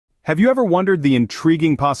Have you ever wondered the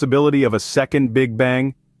intriguing possibility of a second Big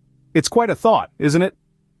Bang? It's quite a thought, isn't it?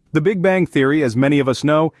 The Big Bang Theory, as many of us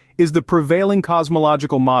know, is the prevailing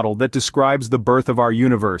cosmological model that describes the birth of our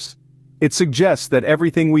universe. It suggests that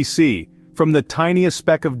everything we see, from the tiniest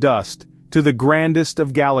speck of dust to the grandest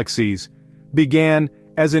of galaxies, began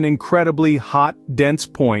as an incredibly hot, dense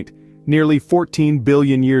point nearly 14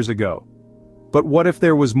 billion years ago. But what if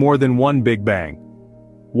there was more than one Big Bang?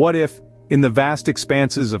 What if, in the vast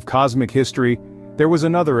expanses of cosmic history, there was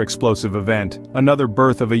another explosive event, another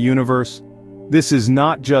birth of a universe? This is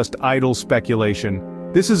not just idle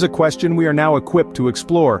speculation. This is a question we are now equipped to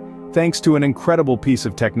explore, thanks to an incredible piece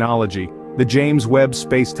of technology, the James Webb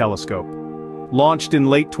Space Telescope. Launched in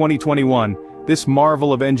late 2021, this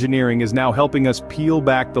marvel of engineering is now helping us peel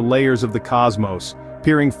back the layers of the cosmos,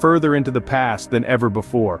 peering further into the past than ever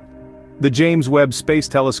before. The James Webb Space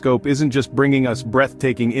Telescope isn't just bringing us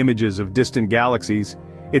breathtaking images of distant galaxies,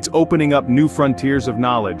 it's opening up new frontiers of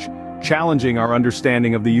knowledge, challenging our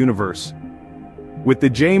understanding of the universe. With the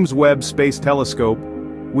James Webb Space Telescope,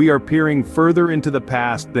 we are peering further into the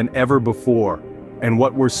past than ever before, and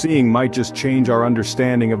what we're seeing might just change our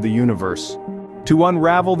understanding of the universe. To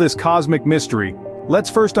unravel this cosmic mystery,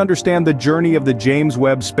 let's first understand the journey of the James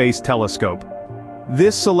Webb Space Telescope.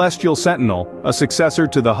 This celestial sentinel, a successor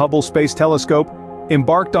to the Hubble Space Telescope,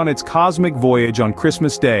 embarked on its cosmic voyage on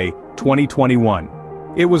Christmas Day,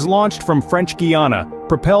 2021. It was launched from French Guiana,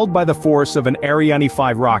 propelled by the force of an Ariane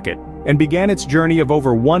 5 rocket, and began its journey of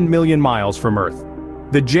over 1 million miles from Earth.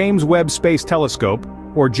 The James Webb Space Telescope,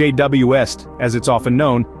 or JWST as it's often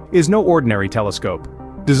known, is no ordinary telescope.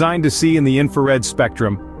 Designed to see in the infrared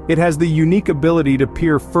spectrum, it has the unique ability to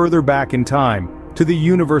peer further back in time, to the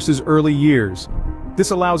universe's early years.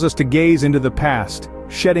 This allows us to gaze into the past,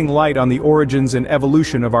 shedding light on the origins and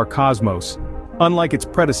evolution of our cosmos. Unlike its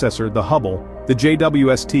predecessor, the Hubble, the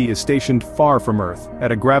JWST is stationed far from Earth,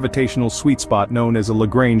 at a gravitational sweet spot known as a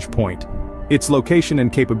Lagrange point. Its location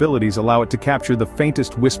and capabilities allow it to capture the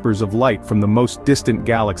faintest whispers of light from the most distant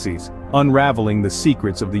galaxies, unraveling the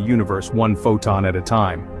secrets of the universe one photon at a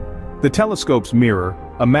time. The telescope's mirror,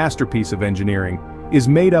 a masterpiece of engineering, is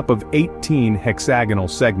made up of 18 hexagonal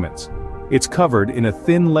segments. It's covered in a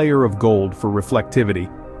thin layer of gold for reflectivity,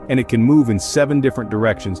 and it can move in 7 different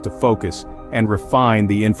directions to focus and refine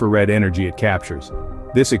the infrared energy it captures.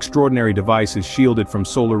 This extraordinary device is shielded from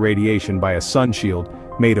solar radiation by a sun shield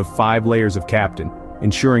made of 5 layers of Kapton,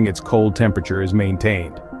 ensuring its cold temperature is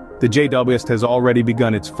maintained. The JWST has already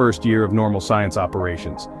begun its first year of normal science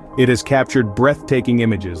operations. It has captured breathtaking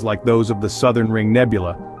images like those of the Southern Ring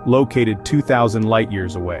Nebula, located 2,000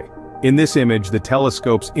 light-years away. In this image, the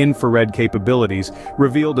telescope's infrared capabilities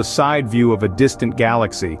revealed a side view of a distant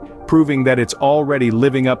galaxy, proving that it's already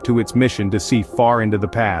living up to its mission to see far into the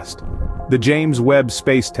past. The James Webb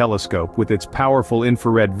Space Telescope, with its powerful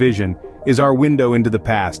infrared vision, is our window into the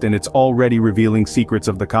past, and it's already revealing secrets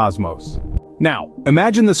of the cosmos. Now,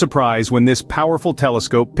 imagine the surprise when this powerful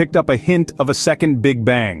telescope picked up a hint of a second Big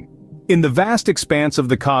Bang. In the vast expanse of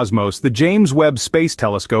the cosmos, the James Webb Space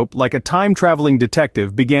Telescope, like a time-traveling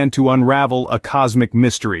detective, began to unravel a cosmic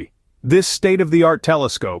mystery. This state-of-the-art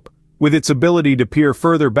telescope, with its ability to peer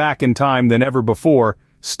further back in time than ever before,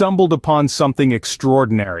 stumbled upon something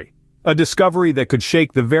extraordinary. A discovery that could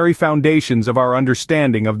shake the very foundations of our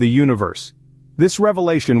understanding of the universe. This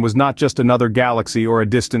revelation was not just another galaxy or a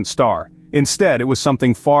distant star. Instead, it was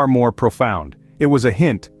something far more profound. It was a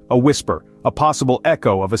hint, a whisper, a possible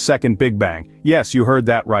echo of a second Big Bang. Yes, you heard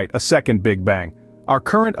that right, a second Big Bang. Our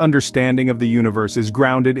current understanding of the universe is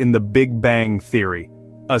grounded in the Big Bang Theory,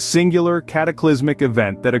 a singular cataclysmic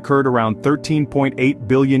event that occurred around 13.8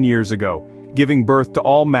 billion years ago, giving birth to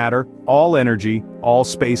all matter, all energy, all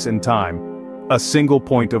space and time. A single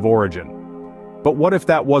point of origin. But what if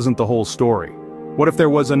that wasn't the whole story? What if there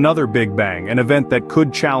was another Big Bang, an event that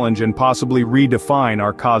could challenge and possibly redefine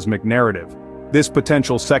our cosmic narrative? This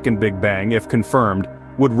potential second Big Bang, if confirmed,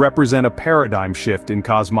 would represent a paradigm shift in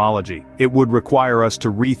cosmology. It would require us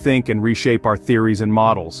to rethink and reshape our theories and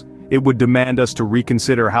models. It would demand us to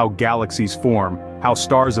reconsider how galaxies form, how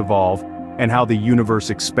stars evolve, and how the universe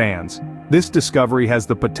expands. This discovery has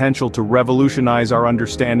the potential to revolutionize our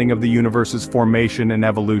understanding of the universe's formation and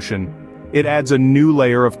evolution. It adds a new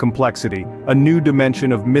layer of complexity, a new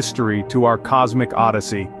dimension of mystery to our cosmic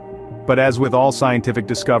odyssey. But as with all scientific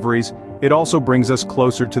discoveries, it also brings us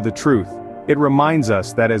closer to the truth. It reminds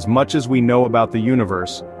us that as much as we know about the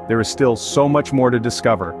universe, there is still so much more to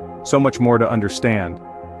discover, so much more to understand.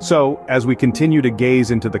 So, as we continue to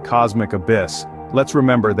gaze into the cosmic abyss, let's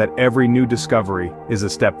remember that every new discovery is a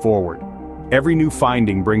step forward. Every new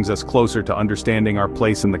finding brings us closer to understanding our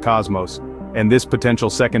place in the cosmos. And this potential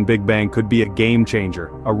second Big Bang could be a game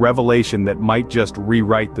changer, a revelation that might just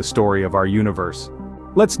rewrite the story of our universe.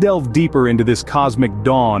 Let's delve deeper into this cosmic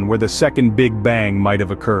dawn where the second Big Bang might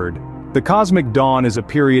have occurred. The cosmic dawn is a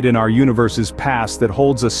period in our universe's past that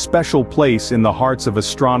holds a special place in the hearts of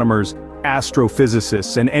astronomers,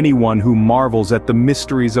 astrophysicists, and anyone who marvels at the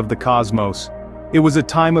mysteries of the cosmos. It was a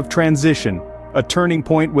time of transition, a turning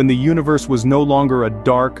point when the universe was no longer a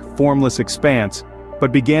dark, formless expanse,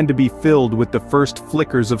 but began to be filled with the first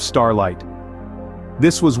flickers of starlight.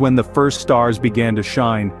 This was when the first stars began to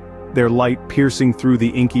shine, their light piercing through the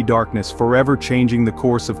inky darkness, forever changing the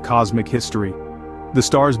course of cosmic history. The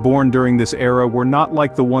stars born during this era were not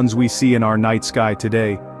like the ones we see in our night sky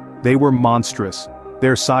today. They were monstrous,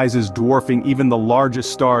 their sizes dwarfing even the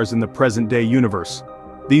largest stars in the present-day universe.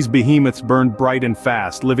 These behemoths burned bright and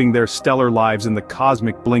fast, living their stellar lives in the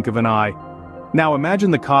cosmic blink of an eye. Now imagine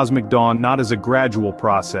the cosmic dawn not as a gradual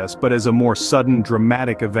process, but as a more sudden,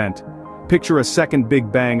 dramatic event. Picture a second Big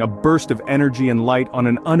Bang, a burst of energy and light on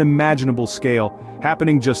an unimaginable scale,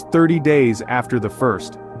 happening just 30 days after the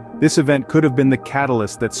first. This event could have been the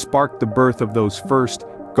catalyst that sparked the birth of those first,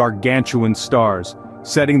 gargantuan stars,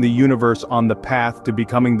 setting the universe on the path to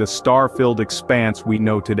becoming the star-filled expanse we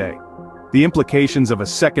know today. The implications of a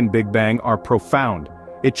second Big Bang are profound.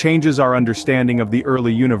 It changes our understanding of the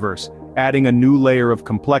early universe, adding a new layer of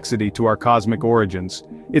complexity to our cosmic origins.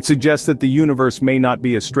 It suggests that the universe may not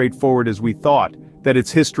be as straightforward as we thought, that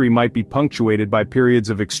its history might be punctuated by periods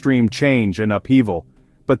of extreme change and upheaval.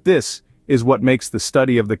 But this is what makes the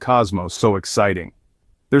study of the cosmos so exciting.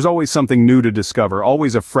 There's always something new to discover,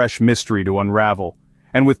 always a fresh mystery to unravel.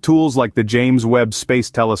 And with tools like the James Webb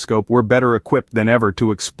Space Telescope, we're better equipped than ever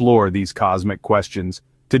to explore these cosmic questions,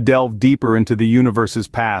 to delve deeper into the universe's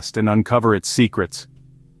past and uncover its secrets.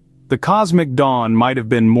 The cosmic dawn might have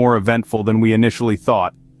been more eventful than we initially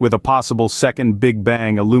thought, with a possible second Big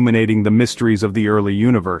Bang illuminating the mysteries of the early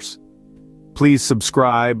universe. Please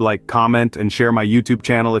subscribe, like, comment, and share my YouTube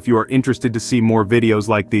channel if you are interested to see more videos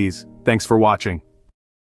like these. Thanks for watching.